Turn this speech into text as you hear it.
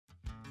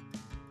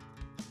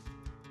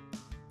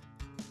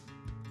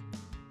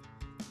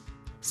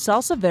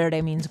Salsa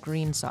verde means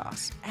green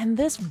sauce, and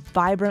this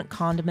vibrant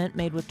condiment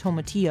made with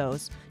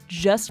tomatillos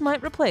just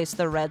might replace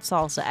the red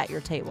salsa at your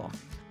table.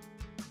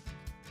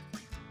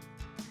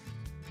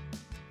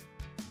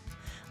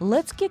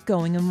 Let's get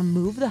going and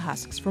remove the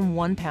husks from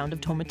 1 pound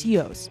of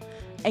tomatillos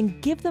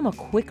and give them a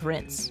quick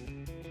rinse.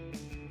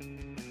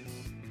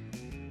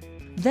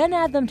 Then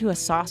add them to a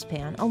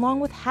saucepan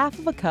along with half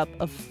of a cup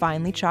of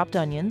finely chopped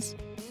onions,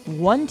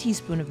 1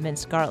 teaspoon of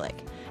minced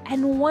garlic,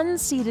 and 1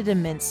 seeded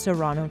and minced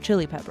serrano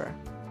chili pepper.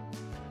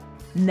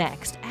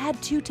 Next,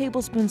 add 2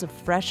 tablespoons of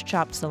fresh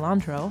chopped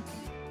cilantro,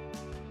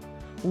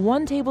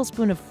 1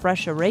 tablespoon of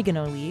fresh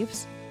oregano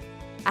leaves,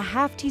 a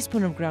half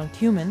teaspoon of ground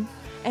cumin,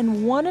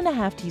 and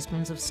 1½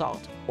 teaspoons of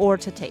salt, or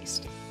to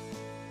taste.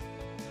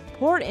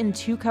 Pour in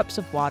 2 cups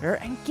of water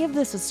and give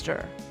this a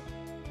stir.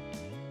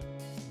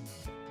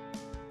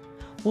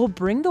 We'll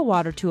bring the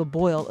water to a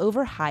boil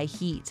over high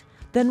heat,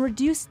 then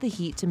reduce the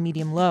heat to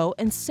medium-low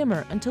and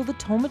simmer until the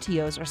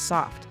tomatillos are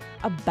soft,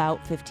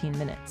 about 15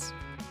 minutes.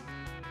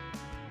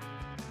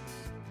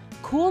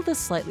 Cool this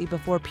slightly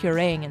before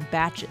pureeing in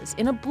batches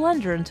in a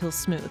blender until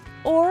smooth,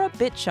 or a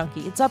bit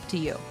chunky, it's up to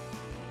you.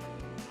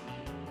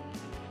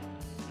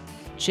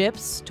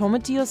 Chips,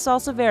 tomatillo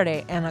salsa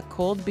verde, and a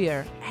cold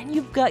beer, and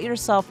you've got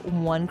yourself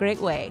one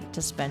great way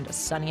to spend a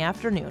sunny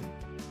afternoon.